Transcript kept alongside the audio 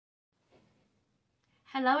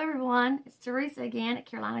Hello everyone, it's Teresa again at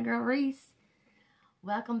Carolina Girl Wreaths.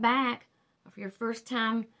 Welcome back. If you're a first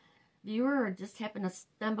time viewer or just happen to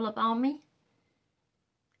stumble upon me,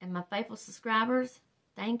 and my faithful subscribers,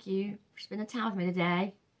 thank you for spending time with me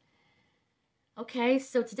today. Okay,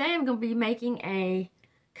 so today I'm going to be making a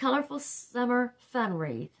colorful summer fun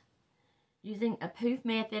wreath using a poof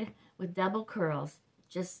method with double curls.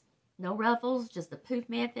 Just no ruffles, just the poof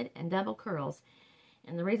method and double curls.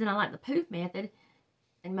 And the reason I like the poof method,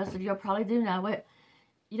 and most of you probably do know it,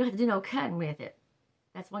 you don't have to do no cutting with it.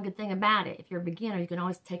 That's one good thing about it. If you're a beginner, you can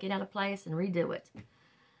always take it out of place and redo it.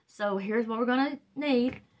 So here's what we're going to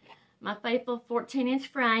need. My faithful 14-inch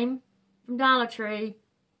frame from Dollar Tree.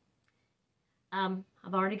 I've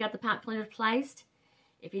already got the pipe cleaners placed.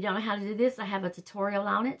 If you don't know how to do this, I have a tutorial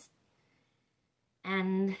on it.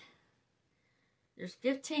 And there's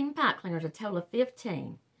 15 pipe cleaners, a total of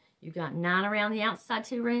 15. You've got 9 around the outside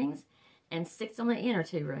 2 rings and 6 on the inner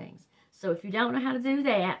 2 rings. So if you don't know how to do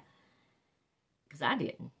that, because I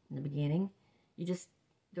didn't in the beginning, you just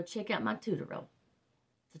go check out my tutorial.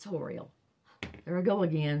 There I go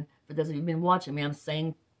again. For those of you who've been watching me, I'm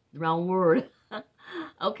saying the wrong word.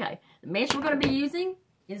 Okay, the mesh we're going to be using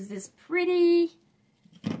is this pretty,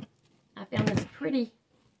 I found this pretty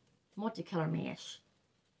multicolor mesh.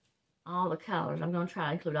 All the colors. I'm going to try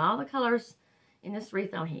to include all the colors in this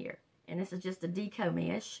wreath on here. And this is just a deco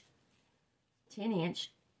mesh,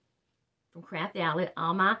 10-inch from Craft Outlet.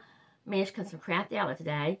 All my mesh comes from Craft Outlet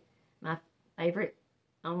today, my favorite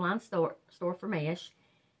online store for mesh.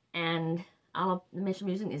 And all of the mesh I'm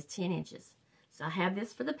using is 10 inches. So I have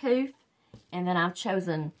this for the poof, and then I've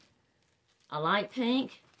chosen a light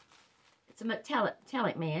pink. It's a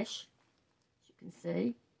metallic mesh, as you can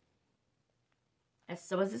see. And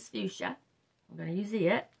so is this fuchsia. I'm going to use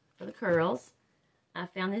it for the curls. I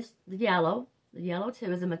found this, the yellow. The yellow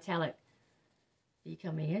too is a metallic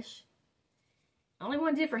deco mesh. Only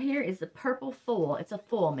one different here is the purple foil. It's a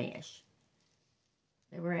foil mesh.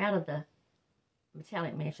 They were out of the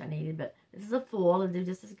metallic mesh I needed, but this is a foil and do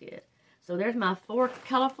just as good. So there's my 4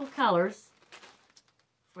 colorful colors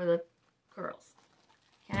for the curls.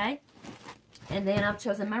 Okay? And then I've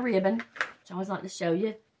chosen my ribbon, which I always like to show you.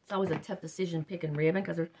 It's always a tough decision picking ribbon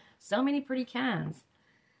because there's so many pretty kinds.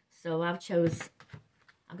 So I've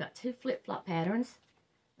got 2 flip-flop patterns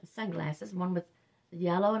and sunglasses, one with the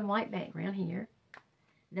yellow and white background here.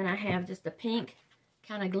 Then I have just a pink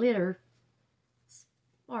kind of glitter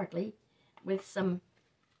sparkly with some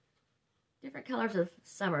different colors of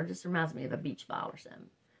summer. Just reminds me of a beach ball or something.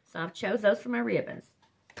 So I've chose those for my ribbons.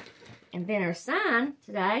 And then our sign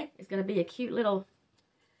today is going to be a cute little,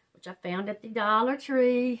 which I found at the Dollar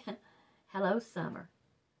Tree. Hello Summer.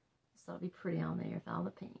 So it'll be pretty on there with all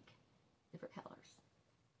the pink, different colors.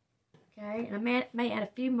 Okay, and I may add a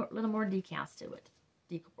few little more decals to it,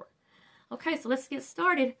 decor. Okay, so let's get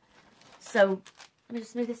started. So let me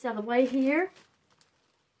just move this out of the way here.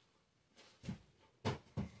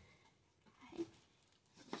 Okay.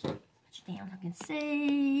 Push down so I can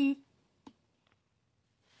see.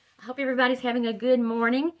 I hope everybody's having a good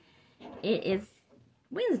morning. It is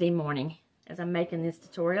Wednesday morning as I'm making this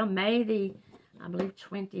tutorial. May the, I believe,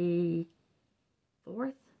 24th.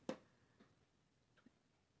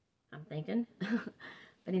 I'm thinking.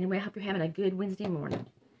 But anyway, I hope you're having a good Wednesday morning.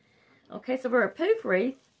 Okay, so for a poof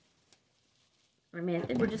wreath or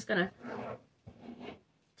method, we're just going to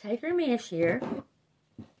take our mesh here.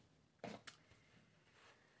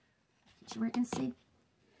 Get you where you can see.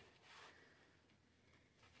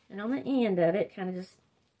 And on the end of it, kind of just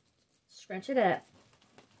scrunch it up.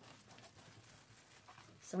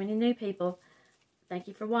 So any new people, thank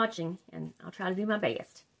you for watching, and I'll try to do my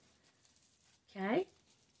best. Okay?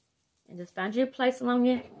 And just find you a place along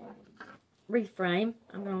your wreath frame.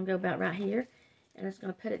 I'm going to go about right here. And I'm just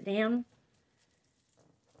going to put it down.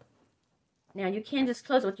 Now, you can just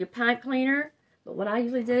close it with your pipe cleaner. But what I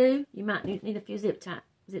usually do, you might need a few zip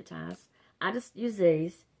ties. I just use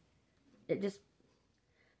these. It just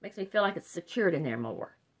makes me feel like it's secured in there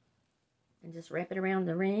more. And just wrap it around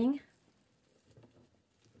the ring.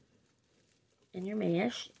 And your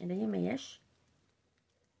mesh. And then your mesh.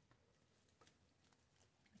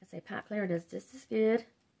 Like I say, pipe cleaner does just as good.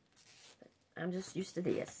 But I'm just used to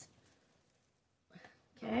this.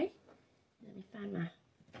 Okay. Let me find my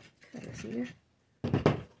cutters here.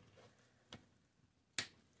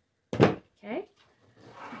 Okay.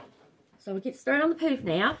 So we get started on the poof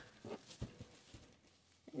now.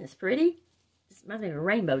 Isn't this pretty? This reminds me of a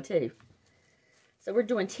rainbow too. So we're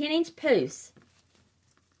doing 10-inch poofs.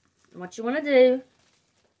 And what you want to do,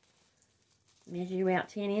 measure you out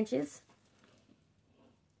 10 inches.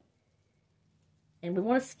 And we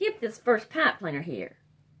want to skip this first pipe cleaner here.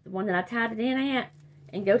 the one that I tied it in at,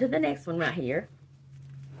 and go to the next one right here.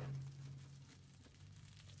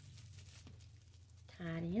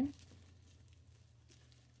 Tie it in.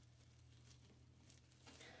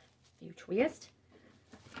 Few twists.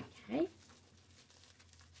 Okay.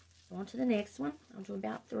 Go on to the next one. I'll do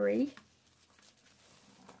about 3.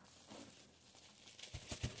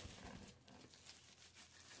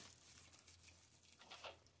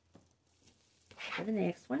 For the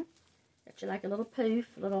next one, got you like a little poof,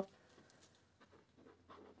 a little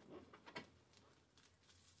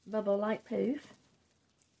bubble-like poof.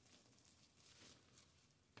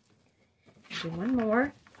 Do one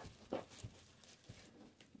more.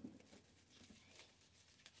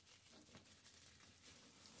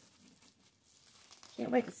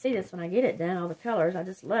 Can't wait to see this when I get it done, all the colors. I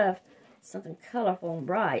just love something colorful and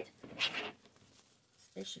bright,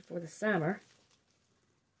 especially for the summer.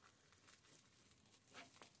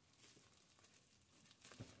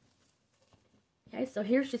 Okay, so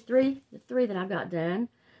here's the three that I've got done.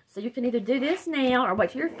 So you can either do this now or wait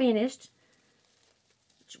till you're finished.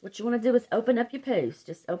 What you want to do is open up your poofs.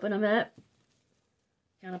 Just open them up.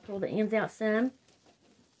 Kind of pull the ends out some.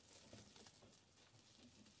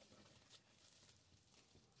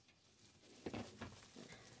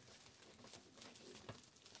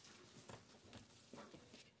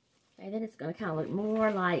 Okay, then it's going to kind of look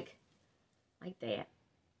more like that.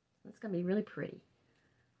 It's going to be really pretty.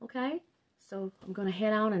 Okay, so I'm going to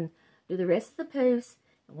head on and do the rest of the poofs,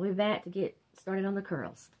 and we'll be back to get started on the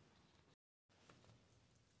curls.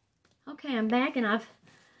 Okay, I'm back, and I've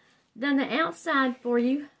done the outside for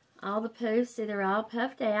you. All the poofs, see they're all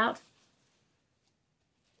puffed out.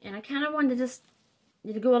 And I kind of wanted to just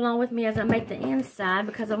you to go along with me as I make the inside,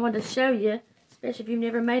 because I wanted to show you, especially if you've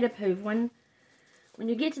never made a poof, when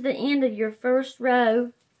you get to the end of your first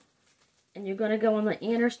row, and you're going to go on the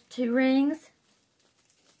inner 2 rings.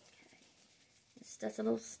 Okay. This stuff's a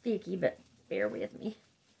little sticky, but bear with me.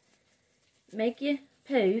 Make your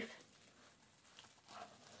poof.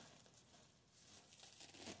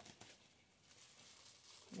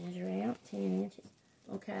 Measure out 10 inches.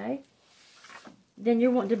 Okay. Then you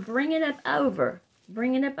want to bring it up over.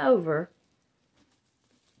 Bring it up over.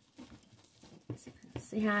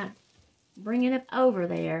 See how I bring it up over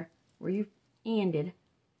there where you ended.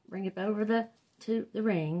 Bring it up over the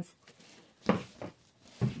rings.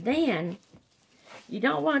 Then you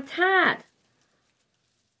don't want to tie it.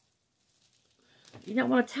 You don't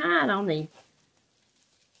want to tie it on the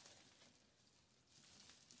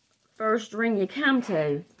first ring you come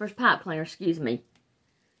to. First pipe cleaner, excuse me.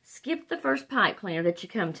 Skip the first pipe cleaner that you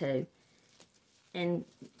come to and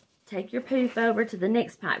take your poof over to the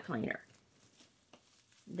next pipe cleaner.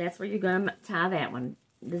 That's where you're going to tie that one.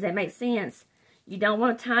 Does that make sense? You don't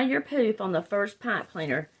want to tie your poof on the first pipe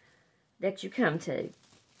cleaner that you come to.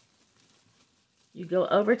 You go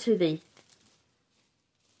over to the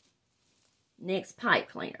next pipe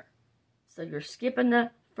cleaner. So you're skipping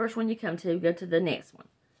the first one you come to, go to the next one.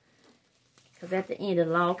 Because at the end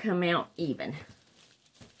it'll all come out even.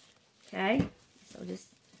 Okay? So just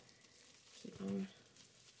keep on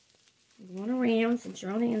going around since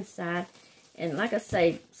you're on the inside. And like I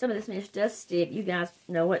say, some of this mesh does stick. You guys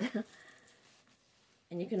know it.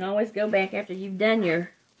 And you can always go back after you've done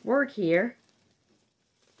your work here.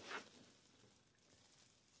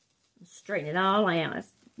 Straighten it all out.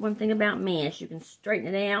 That's one thing about mesh. You can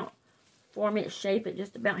straighten it out, form it, shape it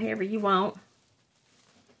just about however you want.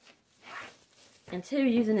 And 2,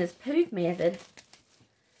 using this poof method,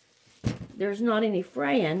 there's not any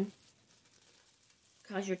fraying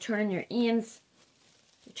because you're turning your ends.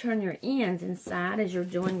 You turn your ends inside as you're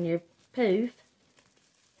doing your poof.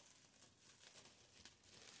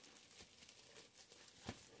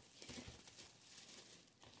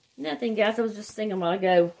 Nothing, guys. I was just thinking a while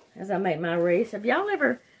ago as I make my wreath. Have y'all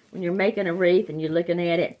ever, when you're making a wreath and you're looking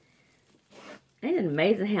at it, ain't it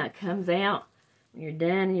amazing how it comes out when you're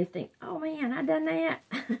done and you think, oh man, I done that?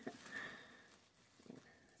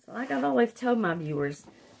 So like I've always told my viewers,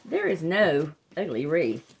 there is no ugly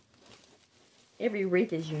wreath. Every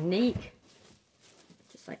wreath is unique,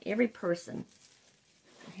 just like every person.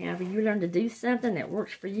 However you learn to do something that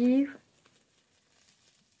works for you,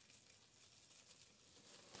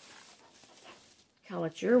 call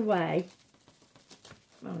it your way.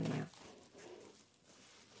 Come on now.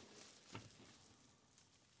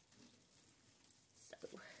 So,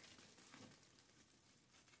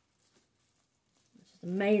 it's just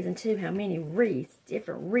amazing too how many wreaths,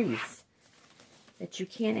 different wreaths, that you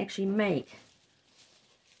can actually make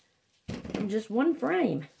from just one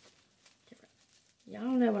frame. Y'all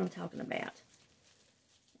know what I'm talking about.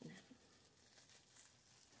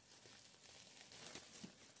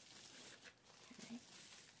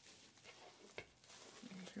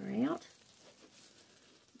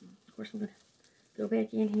 course, I'm going to go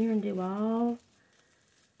back in here and do all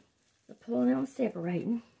the pulling out and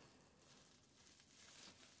separating.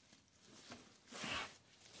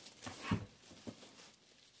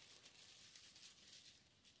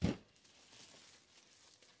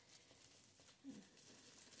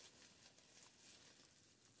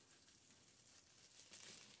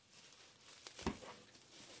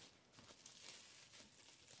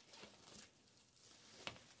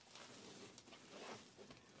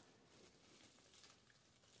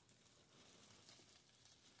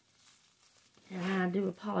 And I do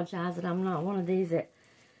apologize that I'm not one of these that,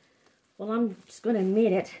 well, I'm just going to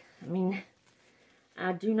admit it. I mean,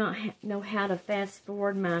 I do not know how to fast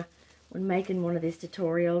forward when making one of these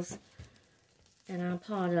tutorials. And I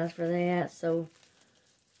apologize for that. So,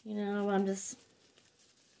 you know, I'm just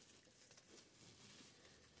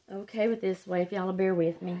okay with this way if y'all will bear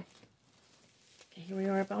with me. Okay, here we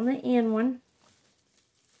are up on the end one.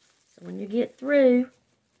 So when you get through,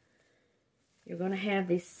 you're going to have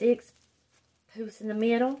these 6 poofs in the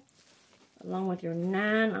middle, along with your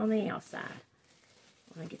 9 on the outside.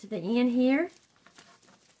 When I get to the end here,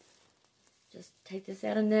 just take this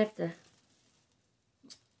out enough to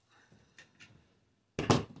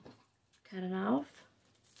cut it off.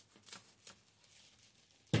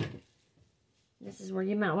 This is where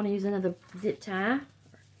you might want to use another zip tie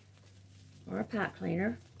or a pipe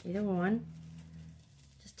cleaner, either one.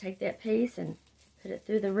 Just take that piece and put it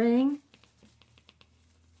through the ring.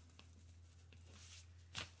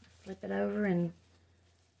 Flip it over and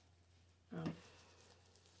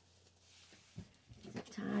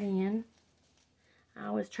tie it in. I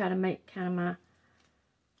always try to make kind of my,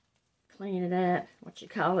 clean it up, what you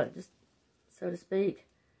call it, just so to speak.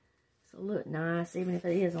 So it'll look nice, even if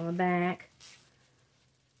it is on the back.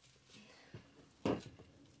 But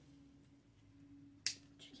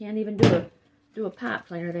you can even do a pipe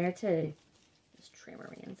cleaner there too. Just trim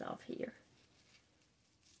our ends off here.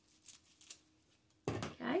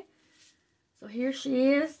 Okay. So here she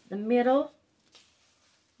is, the middle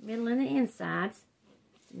and the insides.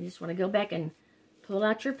 You just want to go back and pull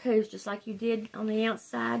out your poofs just like you did on the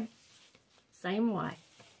outside. Same way.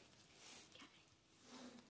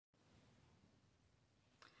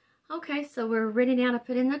 Okay, so we're ready now to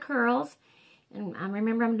put in the curls. And I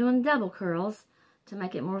remember I'm doing double curls to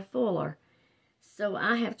make it more fuller. So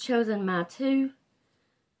I have chosen my 2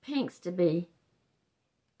 pinks to be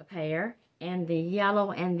a pair, and the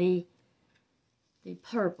yellow and the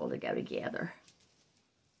purple to go together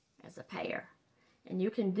as a pair. And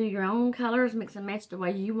you can do your own colors, mix and match the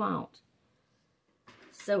way you want.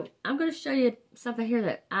 So I'm going to show you something here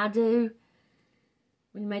that I do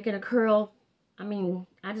when making a curl. I mean,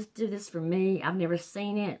 I just do this for me. I've never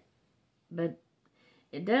seen it, but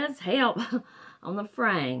it does help on the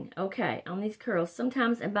fraying. Okay, on these curls.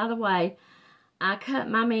 Sometimes, and by the way, I cut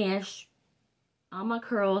my mesh. All my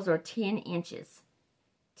curls are 10 inches.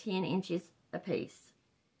 10 inches a piece.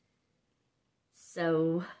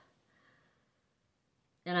 So,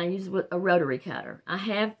 and I use a rotary cutter. I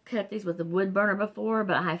have cut these with a wood burner before,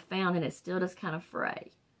 but I have found that it still does kind of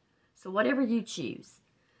fray. So whatever you choose.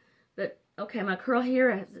 But, okay, my curl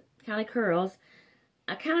here has kind of curls.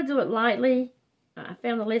 I kind of do it lightly. I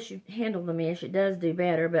found the less you handle the mesh, it does do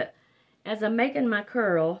better. But as I'm making my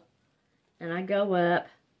curl, and I go up,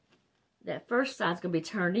 that first side's going to be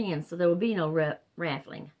turned in, so there will be no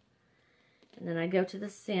raffling. And then I go to the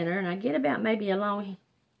center, and I get about maybe along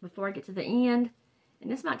before I get to the end.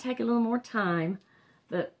 And this might take a little more time,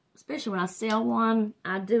 but especially when I sell one,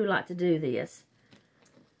 I do like to do this.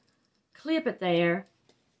 Clip it there,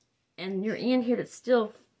 and your end here that's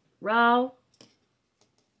still raw,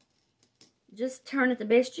 just turn it the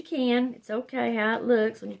best you can. It's okay how it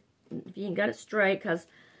looks when if you ain't got it straight, because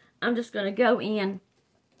I'm just going to go in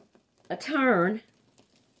a turn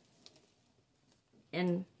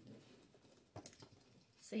and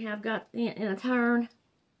see how I've got in a turn.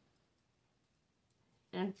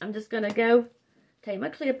 And I'm just going to go take my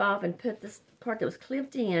clip off and put this part that was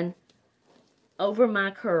clipped in over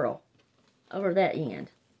my curl, over that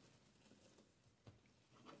end.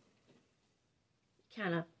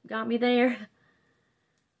 Kind of got me there.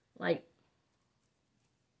 Like,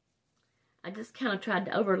 I just kind of tried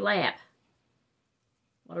to overlap.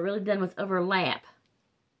 What I really done was overlap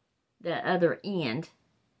the other end.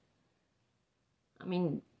 I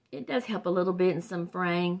mean, it does help a little bit in some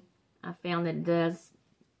fraying. I found that it does,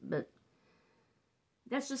 but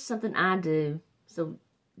that's just something I do, so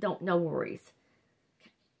no worries.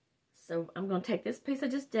 Okay. So I'm going to take this piece I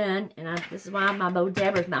just done, and this is why my Bo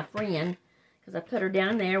Dabber is my friend, because I put her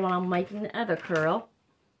down there while I'm making the other curl.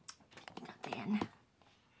 Then,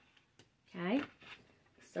 okay,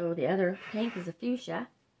 So the other pink is a fuchsia.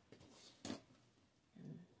 And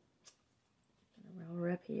roll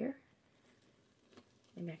her up here.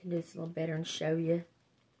 Maybe I can do this a little better and show you.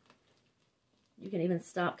 You can even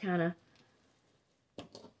stop kind of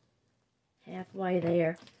halfway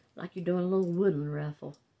there, like you're doing a little woodland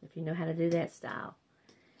ruffle, if you know how to do that style.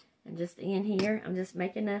 And just in here, I'm just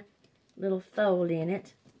making a little fold in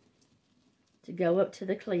it to go up to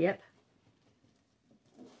the clip.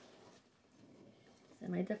 So I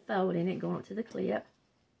made the fold in it going up to the clip.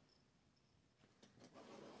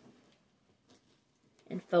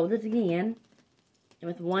 And fold it again. And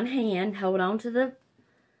with one hand, hold on to the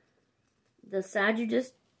side you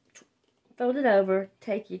just folded over.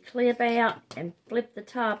 Take your clip out and flip the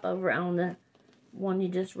top over on the one you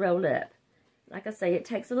just rolled up. Like I say, it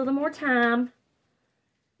takes a little more time.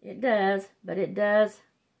 It does, but it does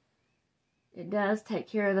take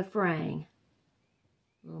care of the fraying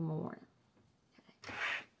a little more. Okay.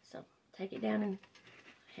 So take it down and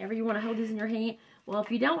however you want to hold these in your hand. Well,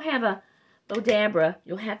 if you don't have a Bodabra,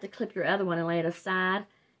 you'll have to clip your other one and lay it aside.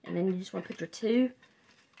 And then you just want to put your two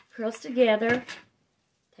curls together.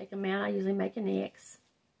 Take them out. I usually make an X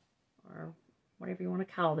or whatever you want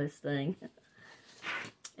to call this thing.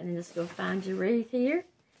 And then just go find your wreath here.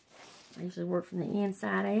 I usually work from the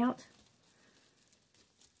inside out.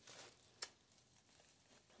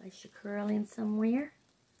 Place your curl in somewhere.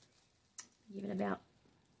 Give it about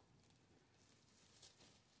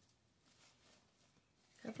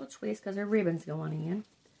a couple of twists because there are ribbons going in.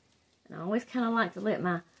 And I always kind of like to let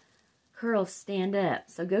my curls stand up.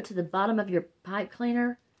 So go to the bottom of your pipe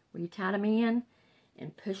cleaner where you tied them in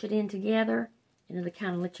and push it in together. And it'll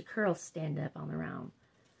kind of let your curls stand up on their own.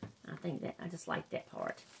 I just like that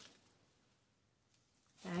part.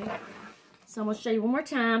 Okay, so I'm going to show you one more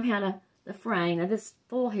time how the fray. Now this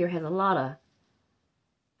foil here has a lot of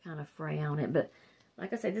kind of fray on it, but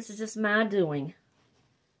like I said, this is just my doing.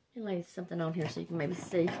 Let me lay something on here so you can maybe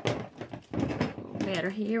see a little better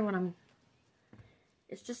here when I'm.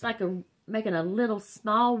 It's just like making a little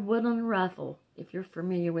small woodland ruffle, if you're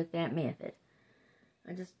familiar with that method.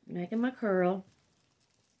 I'm just making my curl.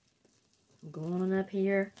 I'm going on up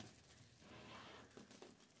here.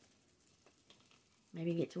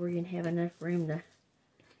 Maybe get to where you can have enough room to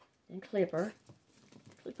then clipper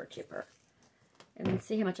chipper. And then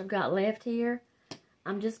see how much I've got left here.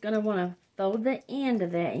 I'm just going to want to fold the end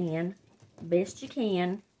of that in best you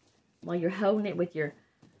can while you're holding it with your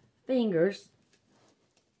fingers.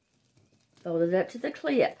 Fold it up to the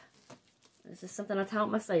clip. This is something I taught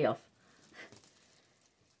myself.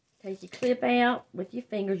 Take your clip out with your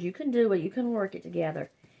fingers. You can do it. You can work it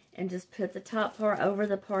together. And just put the top part over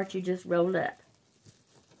the part you just rolled up.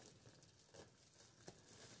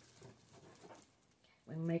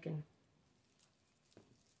 When making,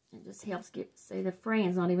 it just helps see the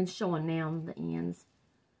fraying's not even showing now on the ends.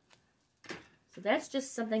 So that's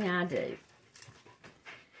just something I do.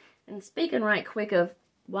 And speaking right quick of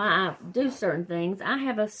why I do certain things, I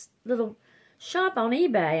have a little shop on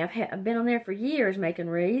eBay. I've been on there for years making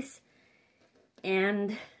wreaths.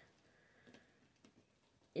 And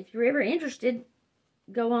if you're ever interested,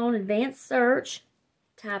 go on advanced search,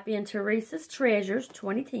 type in Teresa's Treasures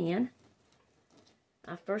 2010.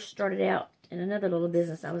 I first started out in another little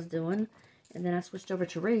business I was doing, and then I switched over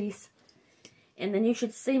to Wreaths. And then you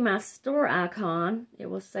should see my store icon. It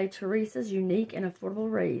will say Teresa's Unique and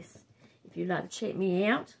Affordable Wreaths. If you'd like to check me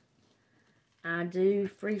out, I do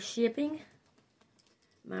free shipping.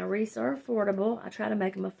 My wreaths are affordable. I try to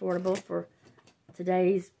make them affordable for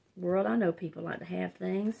today's world. I know people like to have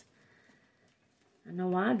things. I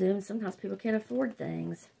know I do, and sometimes people can't afford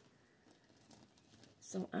things.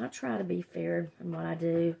 So I try to be fair in what I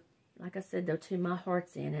do. Like I said, though, too, my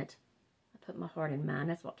heart's in it. I put my heart in mine.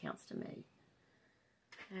 That's what counts to me.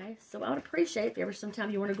 Okay, so I would appreciate if ever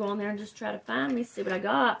sometime you want to go on there and just try to find me, see what I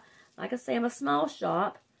got. Like I say, I'm a small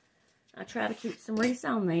shop. I try to keep some wreaths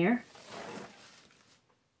on there.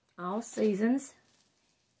 All seasons.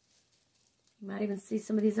 You might even see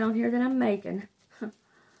some of these on here that I'm making. Okay,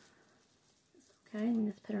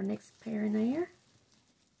 let's put our next pair in there.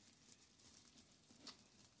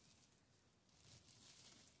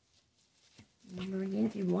 Remember again,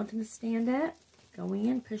 if you want them to stand up, go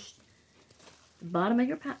in, push the bottom of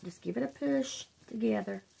your pipe. Just give it a push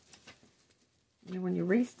together. And then when your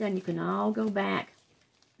wreath's done, you can all go back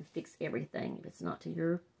and fix everything if it's not to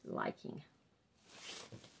your liking.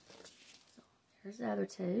 So here's the other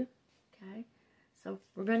two. Okay, so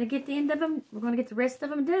we're going to get the end of them. We're going to get the rest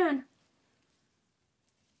of them done. Okay.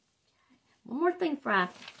 One more thing before I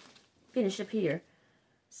finish up here.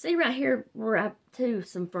 See right here where I do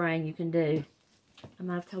some fraying you can do. I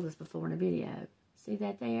might have told this before in a video. See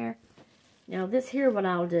that there? Now this here, what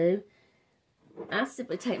I'll do, I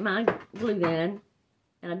simply take my glue gun,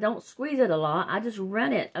 and I don't squeeze it a lot. I just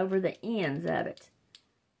run it over the ends of it.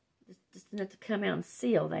 Just enough to come out and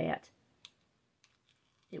seal that.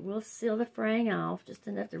 It will seal the fraying off, just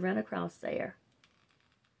enough to run across there.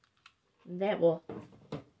 And that will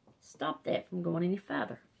stop that from going any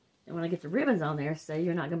further. And when I get the ribbons on there, see,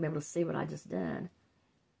 you're not going to be able to see what I just done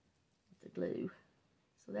with the glue.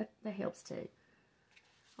 So that helps too.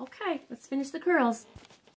 Okay, let's finish the curls.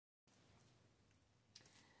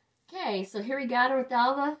 Okay, so here we got her with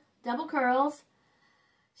all the double curls.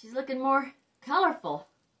 She's looking more colorful.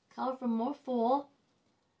 Colorful, more full.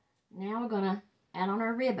 Now we're going to add on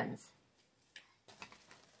our ribbons.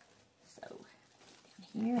 So,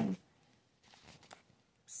 down here and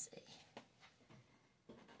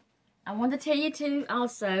I wanted to tell you too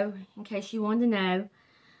also, in case you wanted to know,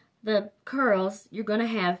 the curls, you're going to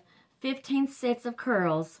have 15 sets of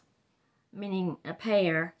curls, meaning a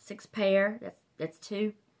pair, 6 pair, that's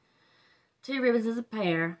two ribbons is a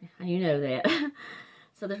pair, and you know that.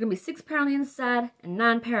 So there's going to be 6 pair on the inside and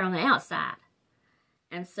 9 pair on the outside.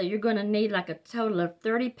 And so you're going to need like a total of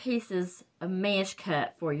 30 pieces of mesh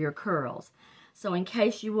cut for your curls. So in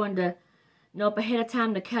case you wanted to know up ahead of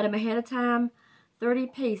time to cut them ahead of time, 30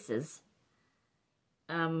 pieces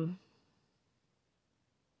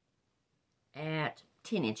at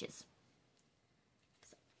 10 inches.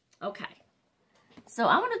 Okay. So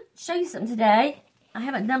I want to show you something today. I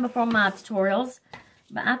haven't done before in my tutorials,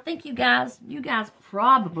 but I think you guys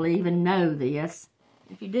probably even know this.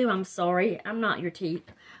 If you do, I'm sorry. I'm not your teacher.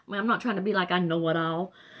 I mean, I'm not trying to be like I know it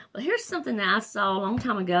all. But here's something that I saw a long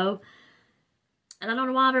time ago, and I don't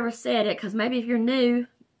know why I've ever said it, because maybe if you're new,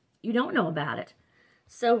 you don't know about it.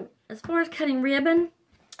 So, as far as cutting ribbon,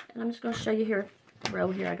 and I'm just going to show you here, the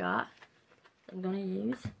roll here I got, that I'm going to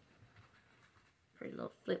use. Pretty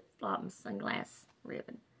little flip-flop and sunglass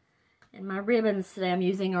ribbon. And my ribbons today I'm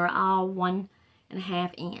using are all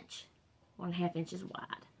 1.5 inch. 1.5 inches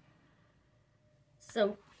wide.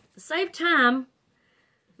 So, to save time,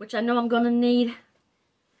 which I know I'm going to need,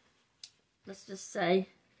 let's just say,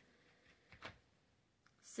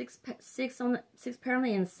 6 pair on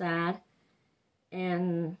the inside.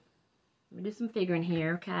 And let me do some figuring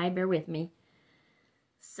here, okay? Bear with me.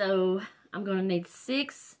 So, I'm going to need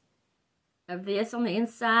 6 of this on the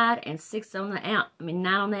inside and 6 on the 9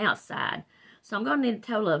 on the outside. So, I'm going to need a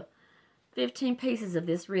total of 15 pieces of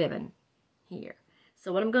this ribbon here.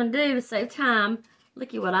 So, what I'm going to do to save time,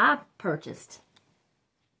 look at what I purchased.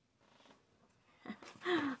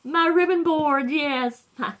 My ribbon board, yes.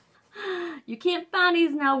 You can't find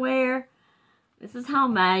these nowhere. This is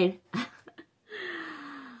homemade.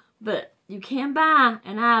 But you can buy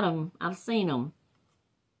an item. I've seen them.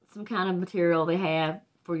 Some kind of material they have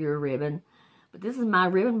for your ribbon. But this is my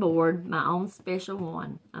ribbon board, my own special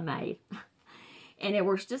one I made. And it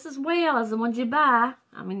works just as well as the ones you buy.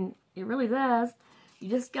 I mean, it really does. You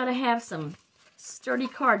just got to have some sturdy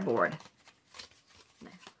cardboard.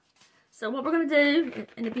 So what we're going to do,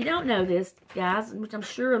 and if you don't know this, guys, which I'm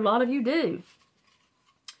sure a lot of you do,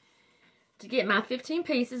 to get my 15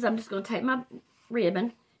 pieces, I'm just going to take my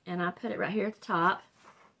ribbon, and I put it right here at the top.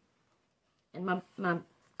 And my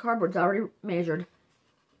cardboard's already measured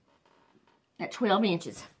at 12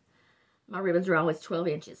 inches. My ribbons are always 12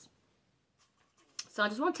 inches. So I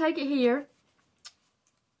just want to take it here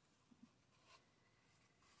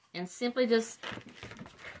and simply just,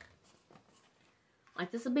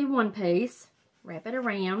 like this will be one piece, wrap it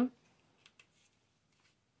around,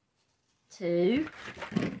 2,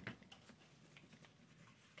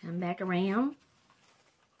 come back around,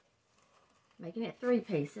 making it 3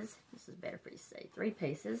 pieces. This is better for you to see. 3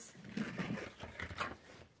 pieces.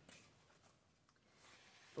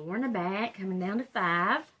 4 in the back, coming down to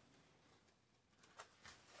 5.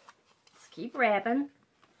 Just keep wrapping.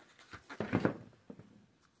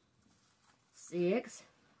 6.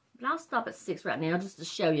 But I'll stop at 6 right now just to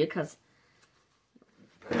show you, because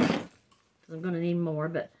I'm going to need more.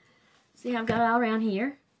 But see how I've got it all around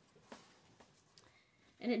here?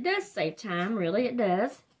 And it does save time, really, it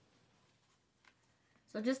does.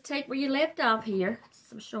 So just take where you left off here.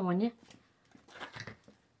 I'm showing you.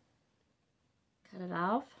 Cut it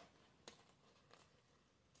off.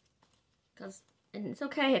 And it's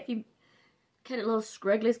okay if you cut it a little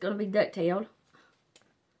scruggly, it's going to be ducktailed.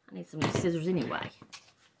 I need some scissors anyway.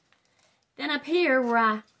 Then up here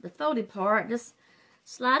where the folded part, just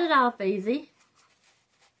slide it off easy.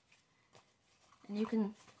 And you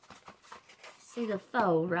can see the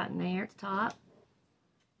fold right in there at the top.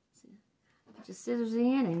 Put your scissors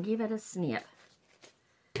in and give it a snip.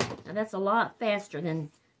 Now that's a lot faster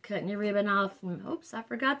than cutting your ribbon off. And, oops, I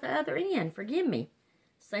forgot the other end. Forgive me.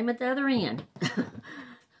 Same at the other end.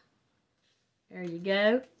 There you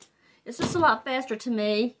go. It's just a lot faster to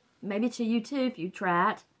me. Maybe to you too if you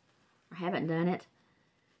try it or haven't done it.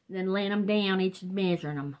 Then laying them down, each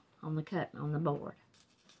measuring them on the board.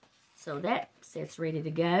 So that set's ready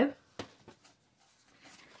to go.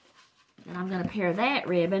 And I'm going to pair that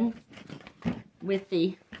ribbon with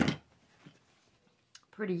the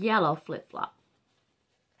pretty yellow flip-flop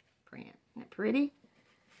print. Isn't that pretty?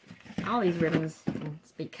 All these ribbons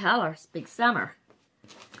speak color, speak summer.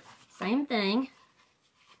 Same thing.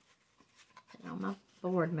 Put it on my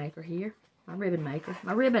board maker here. My ribbon maker.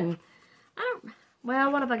 My ribbon,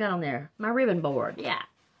 well, what have I got on there? My ribbon board, yeah.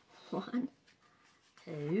 1,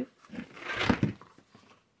 2,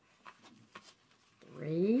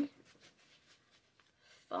 3,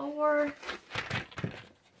 4,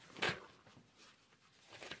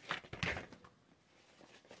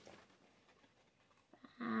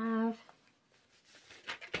 5, 6.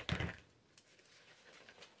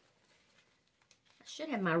 I should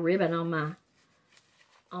have my ribbon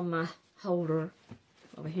on my holder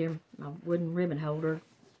over here, my wooden ribbon holder.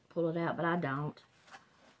 Pull it out, but I don't.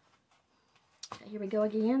 Okay, here we go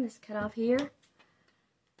again. This cut off here.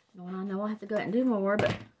 Well, I know I have to go out and do more,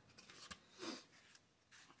 but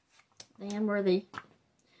then where the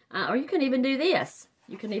or you can even do this.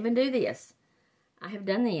 You can even do this. I have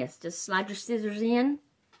done this. Just slide your scissors in.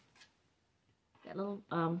 That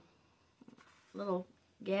little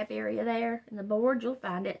gap area there in the board, you'll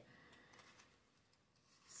find it.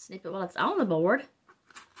 Snip it while it's on the board.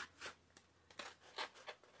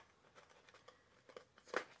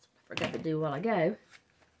 Forgot to do a while ago.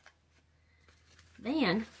 Then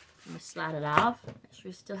I'm going to slide it off. Make sure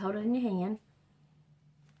you still hold it in your hand.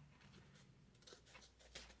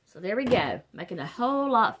 So there we go. Making it a whole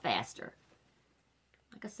lot faster.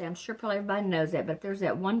 Like I said, I'm sure probably everybody knows that, but if there's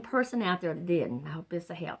that one person out there that didn't, I hope this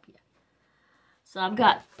will help you. So I've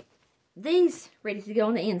got these ready to go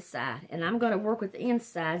on the inside, and I'm going to work with the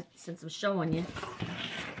inside since I'm showing you.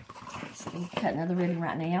 I'm cutting another ribbon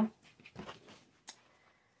right now.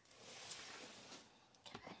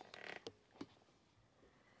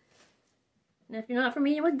 Now, if you're not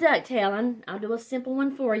familiar with ducktailing, I'll do a simple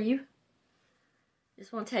one for you.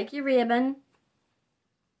 Just want to take your ribbon,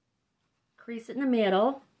 crease it in the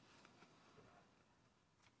middle,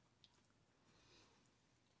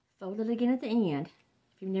 fold it again at the end,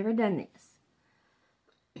 if you've never done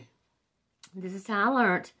this. This is how I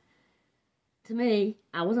learned. To me,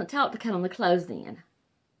 I wasn't taught to cut on the closed end.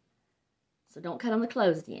 So don't cut on the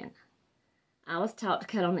closed end. I was taught to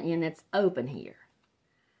cut on the end that's open here.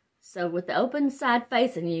 So with the open side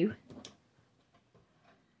facing you,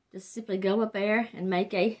 just simply go up there and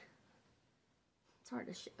make it's hard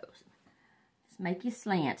to show. Just make your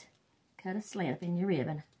slant. Cut a slant up in your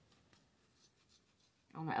ribbon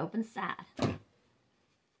on the open side. And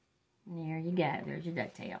there you go. There's your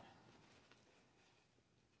ducktail.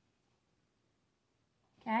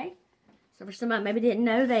 Okay? So for somebody maybe didn't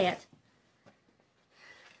know that.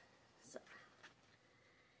 So,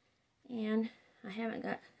 and I haven't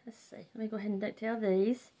got, let's see. Let me go ahead and ducktail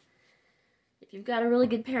these. If you've got a really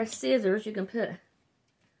good pair of scissors, you can put a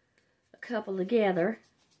couple together.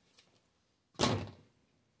 Cut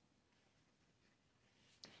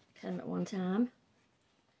them at one time.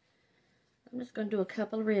 I'm just going to do a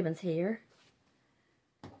couple of ribbons here.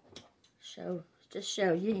 Just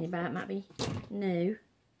show you, anybody that might be new.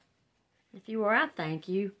 If you are, I thank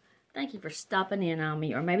you. Thank you for stopping in on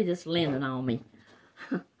me, or maybe just leaning on me.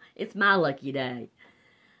 It's my lucky day.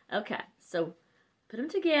 Okay, so put them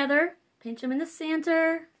together. Pinch them in the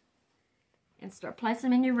center and start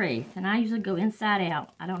placing them in your wreath. And I usually go inside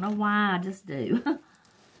out. I don't know why, I just do.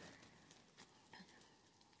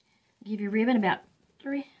 Give your ribbon about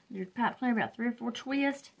your pipe cleaner about 3 or 4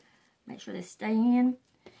 twists. Make sure they stay in.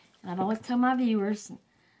 And I've always told my viewers,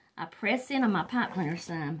 I press in on my pipe cleaner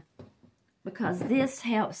some because this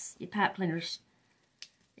helps your pipe cleaners.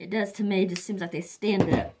 It does to me, just seems like they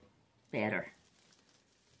stand up better.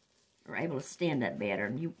 Or able to stand up better.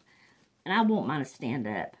 And I want mine to stand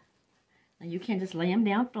up. Now you can just lay them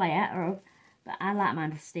down flat, but I like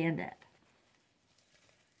mine to stand up.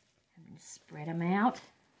 And then spread them out.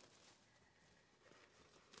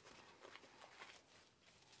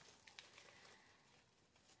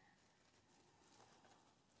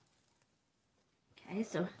 Okay,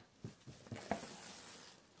 so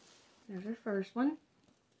there's our first one.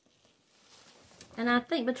 And I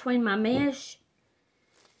think between my mesh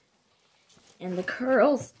and the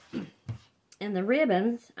curls and the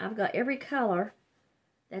ribbons, I've got every color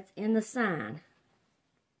that's in the sign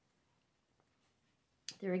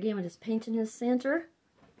There again, we're just pinching the center.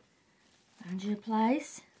 Find you a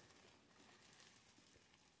place.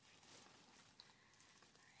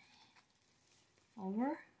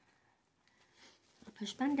 Over. I'll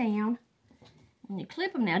push mine down. When you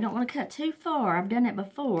clip them now, I don't want to cut too far. I've done it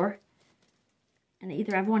before. And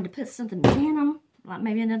either I've wanted to put something in them, like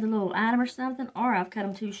maybe another little item or something, or I've cut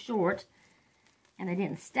them too short and they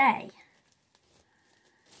didn't stay.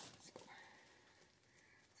 So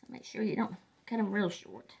make sure you don't cut them real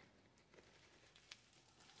short.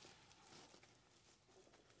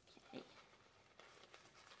 Okay.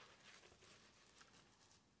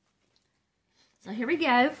 So here we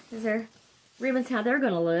go. These are ribbons, how they're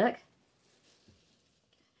going to look.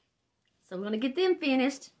 So we're going to get them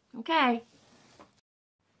finished. Okay.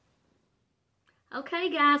 Okay,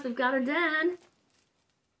 guys, we've got her done.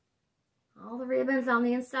 All the ribbons on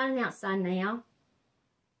the inside and outside now.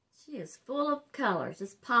 She is full of colors,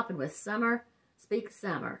 just popping with summer. Speak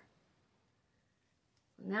summer.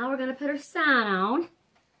 Now we're going to put her sign on.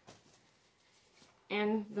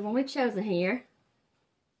 And the one we've chosen here.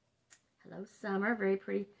 Hello, Summer. Very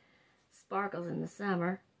pretty sparkles in the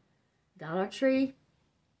summer. Dollar Tree.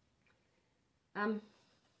 What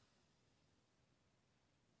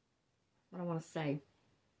do I want to say?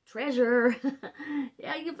 Treasure.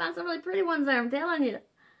 Yeah, you can find some really pretty ones there, I'm telling you.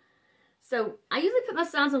 So, I usually put my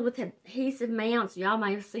signs on with adhesive mounts. Y'all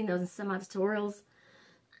might have seen those in some of my tutorials.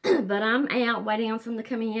 But I'm out waiting on some to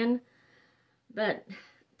come in. But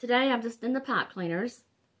today, I've just done the pipe cleaners.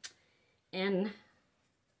 And,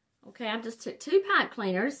 okay, I just took 2 pipe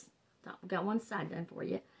cleaners. I've got one side done for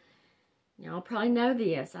you. Y'all probably know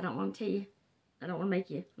this. I don't want to tell you. I don't want to make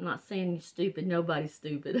you, I'm not saying you're stupid. Nobody's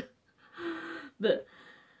stupid. But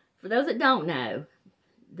for those that don't know,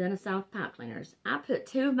 done a South pipe cleaners, I put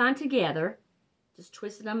 2 of mine together, just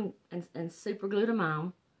twisted them and super glued them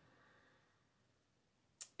on.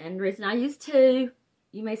 And the reason I use 2,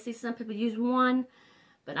 you may see some people use 1,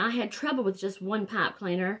 but I had trouble with just 1 pipe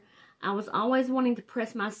cleaner. I was always wanting to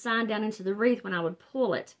press my sign down into the wreath when I would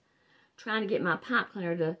pull it, trying to get my pipe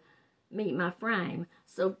cleaner to meet my frame.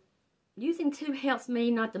 So using 2 helps me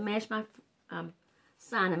not to mash my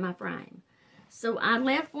sign in my frame. So I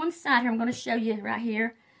left one side here. I'm going to show you right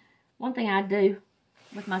here. One thing I do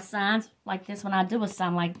with my signs like this, when I do a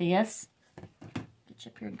sign like this, get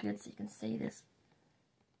you up here good so you can see this.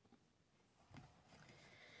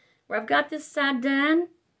 Where I've got this side done,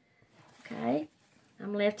 okay,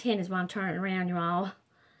 I'm left-handed while I'm turning around, you all.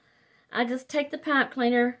 I just take the pipe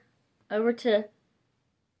cleaner over to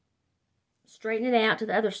straighten it out to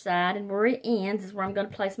the other side, and where it ends is where I'm going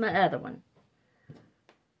to place my other one.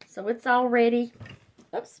 So it's all ready,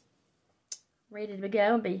 ready to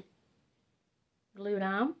go and be glued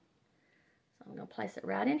on. So I'm going to place it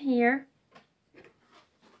right in here.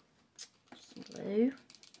 Some glue.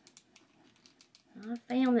 I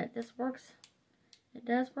found that this works, it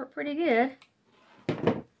does work pretty good.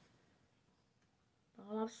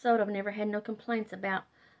 All I've sewed, I've never had no complaints about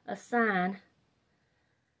a sign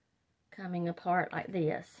coming apart like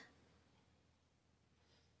this.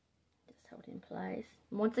 Just hold it in place.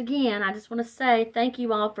 Once again, I just want to say thank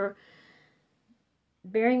you all for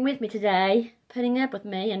bearing with me today, putting up with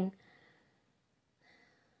me, and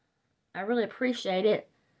I really appreciate it.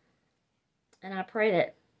 And I pray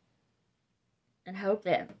that and hope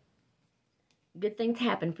that good things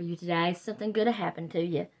happen for you today. Something good will happen to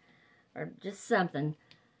you, or just something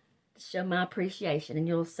to show my appreciation. And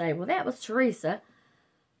you'll say, well, that was Teresa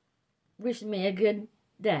wishing me a good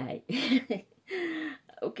day.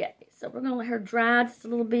 Okay, so we're going to let her dry just a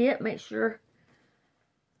little bit, make sure.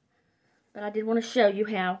 But I did want to show you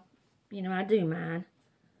how, I do mine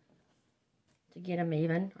to get them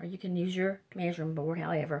even. Or you can use your measuring board,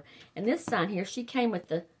 however. And this sign here, she came with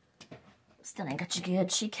the, still ain't got you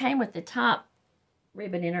good. She came with the top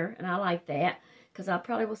ribbon in her, and I like that because I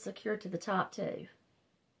probably will secure it to the top too.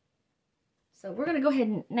 So we're going to go ahead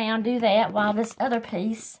and now do that while this other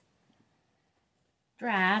piece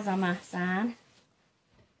dries on my sign.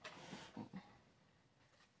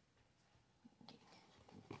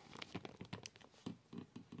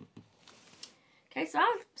 Okay, so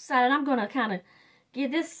I've decided I'm going to kind of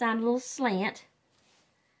give this sign a little slant,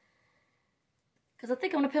 because I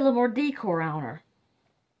think I'm going to put a little more decor on her.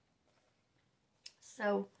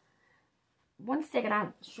 So, one second, I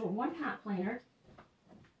short one pipe cleaner.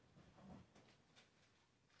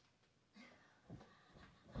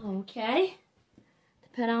 Okay, to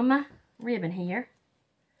put on my ribbon here.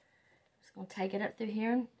 Just going to take it up through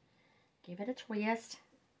here and give it a twist.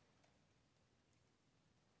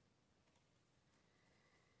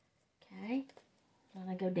 Okay, I'm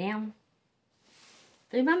going to go down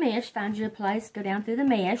through my mesh. Find you a place, go down through the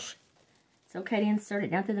mesh. It's okay to insert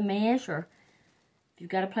it down through the mesh, or if you've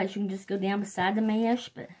got a place, you can just go down beside the mesh,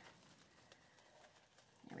 but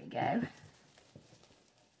there we go.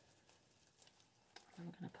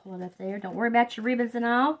 I'm going to pull it up there. Don't worry about your ribbons and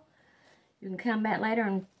all. You can come back later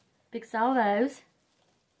and fix all those.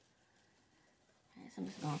 Okay, so I'm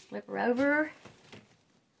just going to flip her over.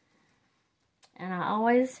 And I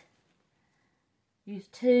always use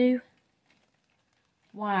 2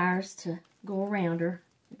 wires to go around her.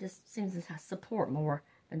 It just seems to support more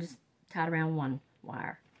than just tied around 1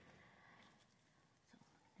 wire.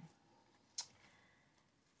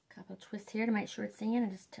 Couple of twists here to make sure it's in,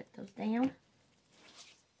 and just tuck those down.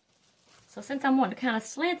 So since I'm wanting to kind of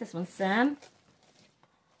slant this one some,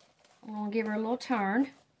 I'm going to give her a little turn.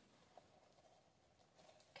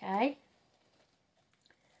 Okay.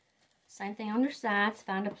 Same thing on your sides.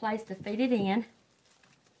 Find a place to feed it in.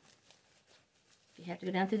 If you have to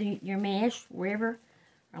go down through your mesh, wherever,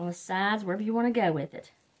 or on the sides, wherever you want to go with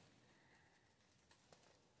it.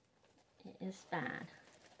 It is fine.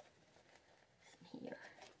 Some here.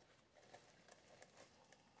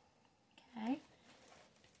 Okay.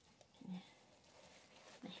 I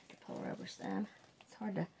have to pull her over some. It's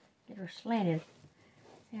hard to get her slanted.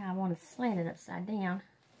 See how I want to slant it upside down.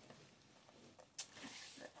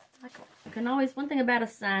 You can always, one thing about a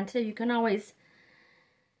sign too, you can always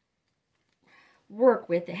work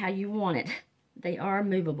with it how you want it. They are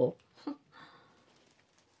movable.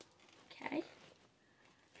 Okay.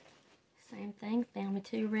 Same thing, found me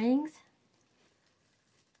 2 rings.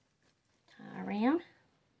 Tie around.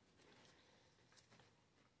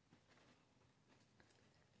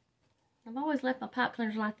 I've always left my pipe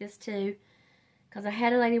cleaners like this too, because I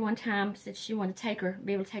had a lady one time said she wanted to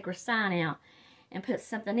be able to take her sign out and put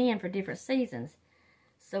something in for different seasons.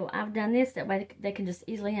 So I've done this, that way they can just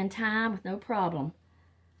easily untie them with no problem.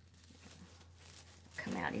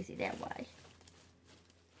 Come out easy that way.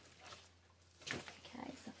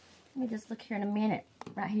 Okay, so let me just look here in a minute,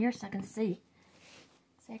 right here, so I can see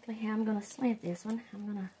exactly how I'm going to slant this one. I'm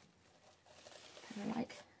going to put her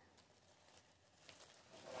like,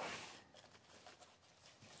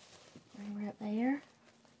 bring her up there.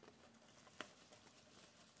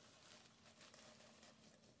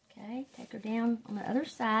 Okay, take her down on the other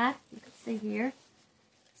side. You can see here.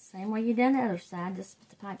 Same way you done the other side. Just put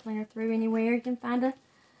the pipe cleaner through anywhere you can find a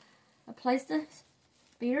place to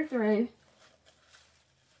feed her through.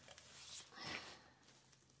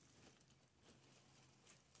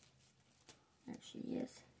 There she is.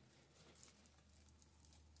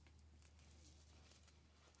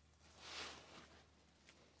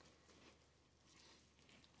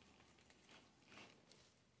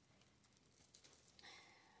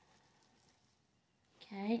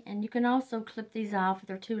 Okay, and you can also clip these off if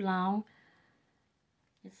they're too long.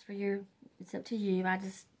 It's up to you. I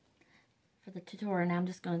just, for the tutorial now, I'm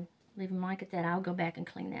just going to leave them like that. I'll go back and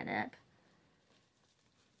clean that up.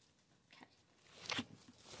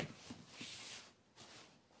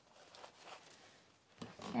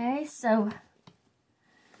 Okay, so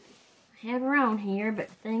I have her on here, but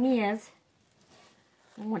the thing is,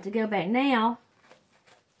 I want to go back now.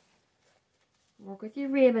 Work with your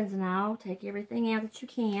ribbons and all. Take everything out that you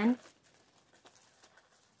can.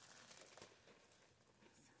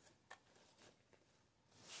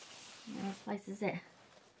 Now places that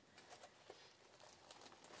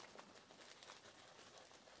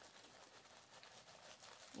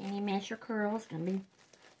any mesh or curl is going to be,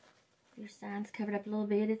 your sides covered up a little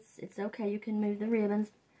bit. It's okay. You can move the ribbons.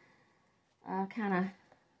 Kind of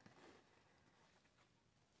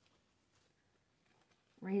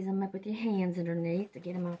raise them up with your hands underneath to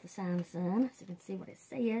get them off the sign some, so you can see what it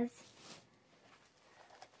says.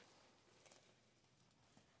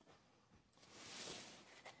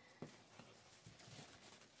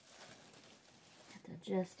 Have to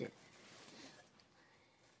adjust it.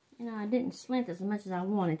 You know, I didn't slant as much as I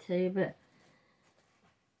wanted to, but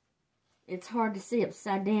it's hard to see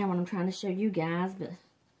upside down when I'm trying to show you guys, but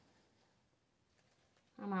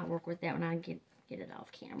I might work with that when I get it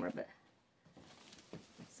off camera, but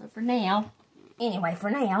so for now, anyway, for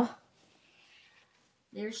now,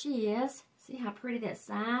 there she is. See how pretty that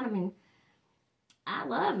sign? I mean, I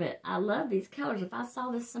love it. I love these colors. If I saw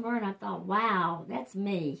this somewhere and I thought, wow, that's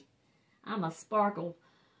me. I'm a sparkle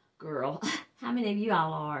girl. How many of you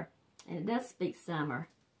all are? And it does speak summer.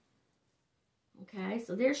 Okay,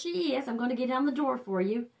 so there she is. I'm going to get on the door for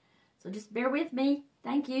you. So just bear with me.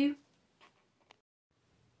 Thank you.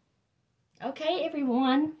 Okay,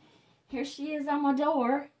 everyone. Here she is on my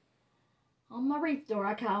door. On my wreath door,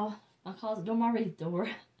 I call the door my wreath door.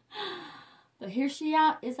 But here she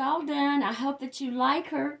is all done. I hope that you like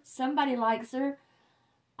her. Somebody likes her.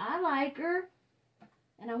 I like her.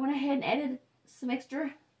 And I went ahead and added some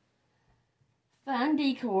extra fun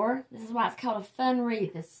decor. This is why it's called a fun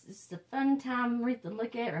wreath. It's a fun time wreath to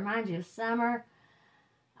look at. It reminds you of summer.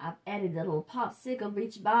 I've added the little popsicle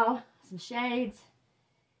beach ball, some shades,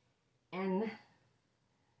 and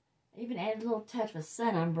even added a little touch of a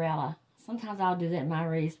sun umbrella. Sometimes I'll do that in my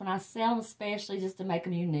wreaths when I sell them, especially just to make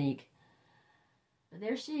them unique. But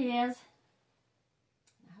there she is.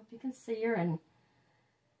 I hope you can see her. And as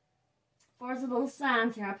far as the little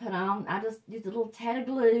signs here I put on, I just used a little tad of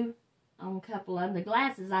glue on a couple of them. The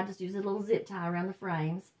glasses, I just used a little zip tie around the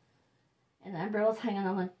frames. And the umbrella's hanging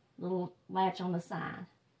on the little latch on the side.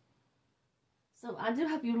 So I do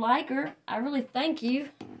hope you like her. I really thank you.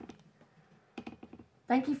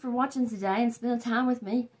 Thank you for watching today and spending time with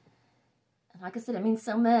me. Like I said, it means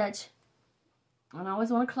so much. And I always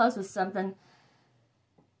want to close with something,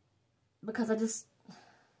 because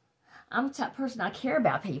I'm the type of person, I care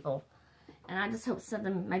about people. And I just hope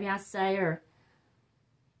something maybe I say or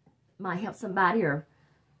might help somebody or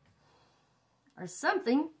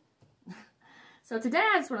something. So today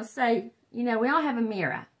I just want to say, you know, we all have a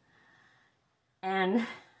mirror. And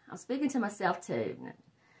I'm speaking to myself too.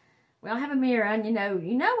 We all have a mirror, and you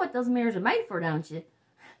know what those mirrors are made for, don't you?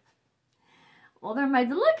 Well, they're made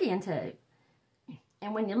to look into.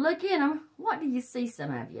 And when you look in them, what do you see,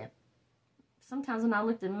 some of you? Sometimes when I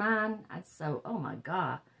looked in mine, I'd say, oh my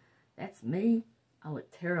God, that's me. I look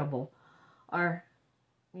terrible. Or,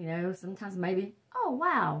 you know, sometimes maybe, oh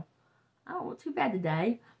wow, I don't look too bad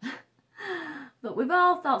today. But we've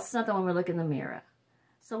all thought something when we look in the mirror.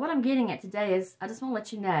 So what I'm getting at today is, I just want to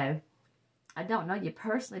let you know, I don't know you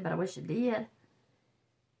personally, but I wish I did.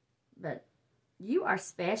 But you are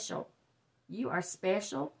special. You are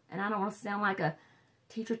special. And I don't want to sound like a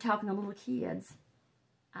teacher talking to little kids.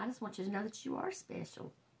 I just want you to know that you are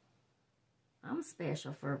special. I'm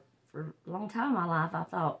special. For a long time in my life, I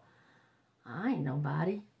thought, I ain't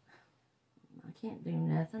nobody. I can't do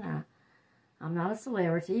nothing. I'm not a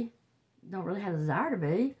celebrity. Don't really have a desire to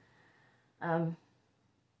be. I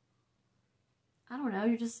don't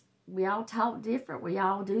know. We all talk different. We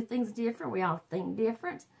all do things different. We all think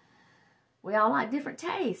different. We all like different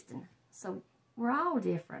tastes. And so we're all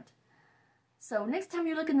different. So next time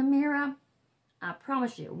you look in the mirror, I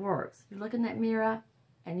promise you it works. You look in that mirror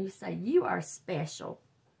and you say, you are special.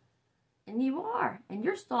 And you are. And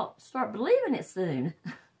you'll start believing it soon.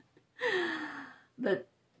 But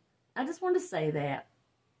I just wanted to say that.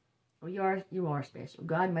 Well, you are special.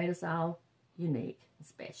 God made us all unique and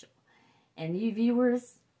special. And you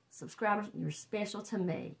viewers, subscribers, you're special to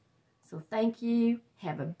me. So thank you.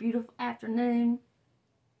 Have a beautiful afternoon.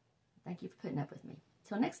 Thank you for putting up with me.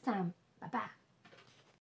 Till next time. Bye-bye.